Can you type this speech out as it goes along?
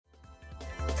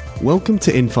Welcome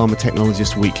to InPharma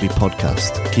Technologist Weekly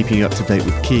Podcast, keeping you up to date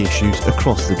with key issues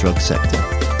across the drug sector.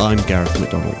 I'm Gareth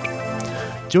McDonald.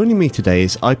 Joining me today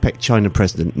is IPEC China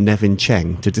President Nevin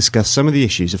Cheng to discuss some of the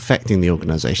issues affecting the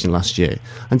organisation last year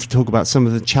and to talk about some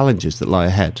of the challenges that lie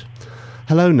ahead.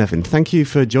 Hello Nevin, thank you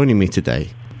for joining me today.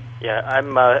 Yeah,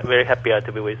 I'm very happy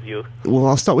to be with you. Well,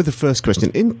 I'll start with the first question.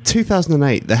 In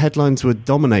 2008, the headlines were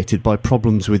dominated by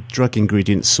problems with drug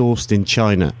ingredients sourced in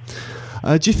China.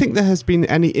 Do you think there has been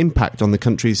any impact on the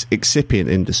country's excipient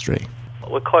industry?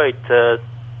 We call it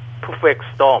perfect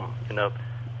storm,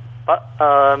 But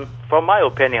from my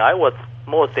opinion, I would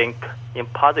more think in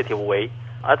positive way.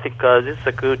 I think this is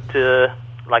a good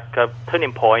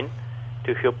turning point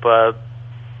to help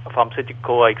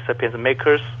pharmaceutical excipient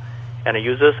makers and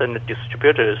users and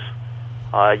distributors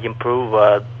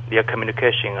improve their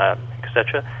communication,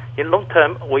 etc. In long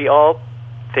term, we all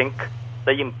think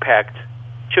the impact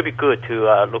should be good to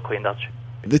local industry.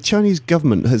 The Chinese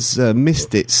government has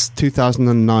missed its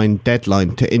 2009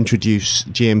 deadline to introduce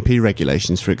GMP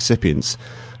regulations for excipients.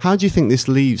 How do you think this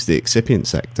leaves the excipient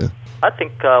sector? I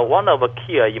think one of the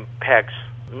key impacts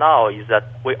now is that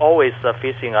we always are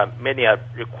facing many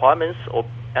requirements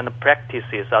and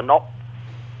practices are not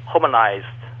harmonized,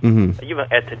 even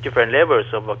at different levels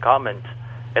of government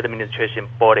administration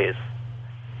bodies.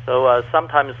 So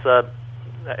sometimes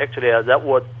actually that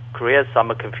would create some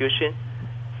confusion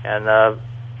and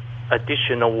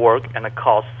additional work and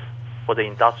costs for the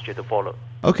industry to follow.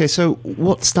 Okay, so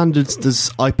what standards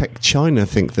does IPEC China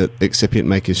think that excipient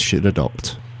makers should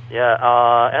adopt? Yeah,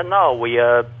 and now we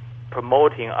are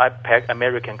promoting IPEC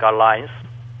American guidelines,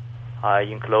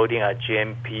 including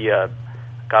GMP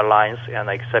guidelines and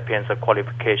excipients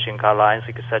qualification guidelines,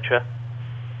 etc.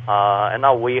 And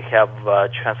now we have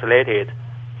translated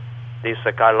these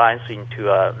guidelines into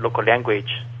local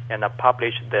language and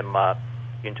publish them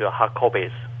into hard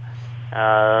copies.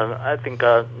 I think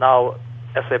now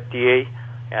SFDA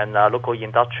and local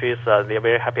industries, they're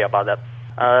very happy about that.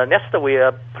 Next, we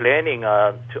are planning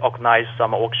to organize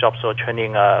some workshops or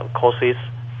training courses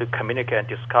to communicate and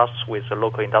discuss with the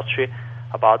local industry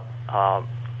about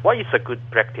what is a good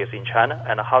practice in China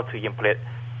and how to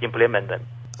implement them.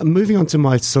 Moving on to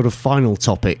my sort of final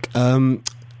topic,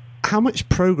 how much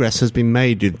progress has been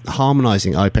made in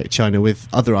harmonising IPEC China with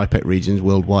other IPEC regions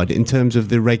worldwide in terms of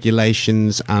the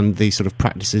regulations and the sort of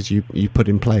practices you put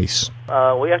in place?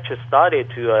 We actually started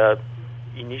to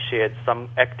initiate some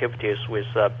activities with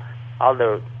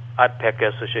other IPEC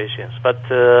associations, but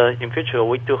in future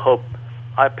we do hope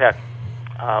IPEC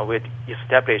will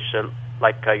establish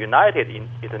a united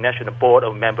international board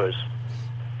of members,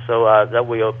 so that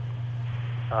will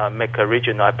make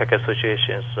regional IPEC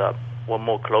associations work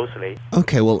more closely.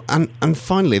 Okay, well, and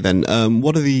finally then,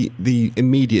 what are the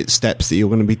immediate steps that you're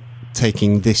going to be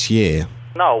taking this year?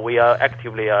 Now we are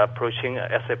actively approaching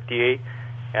SFDA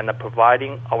and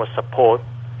providing our support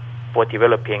for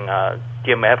developing a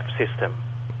DMF system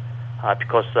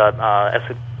because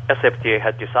SFDA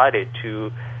has decided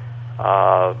to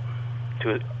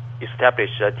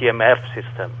establish a DMF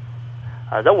system.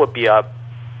 That would be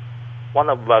one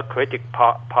of the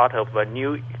critical part of a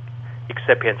new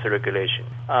excipients regulation.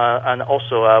 And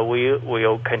also we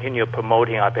will continue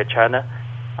promoting IPEC China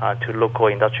to local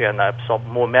industry and absorb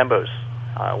more members.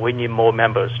 We need more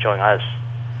members join us.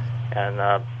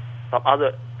 And some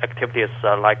other activities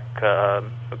like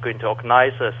we're going to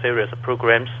organize a series of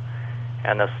programs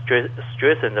and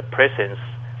strengthen the presence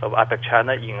of IPEC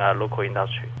China in local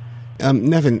industry.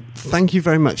 Nevin, thank you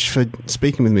very much for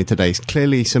speaking with me today.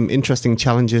 Clearly some interesting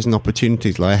challenges and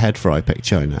opportunities lie ahead for IPEC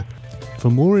China. For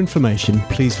more information,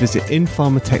 please visit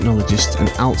InPharma Technologist and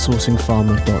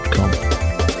OutsourcingPharma.com.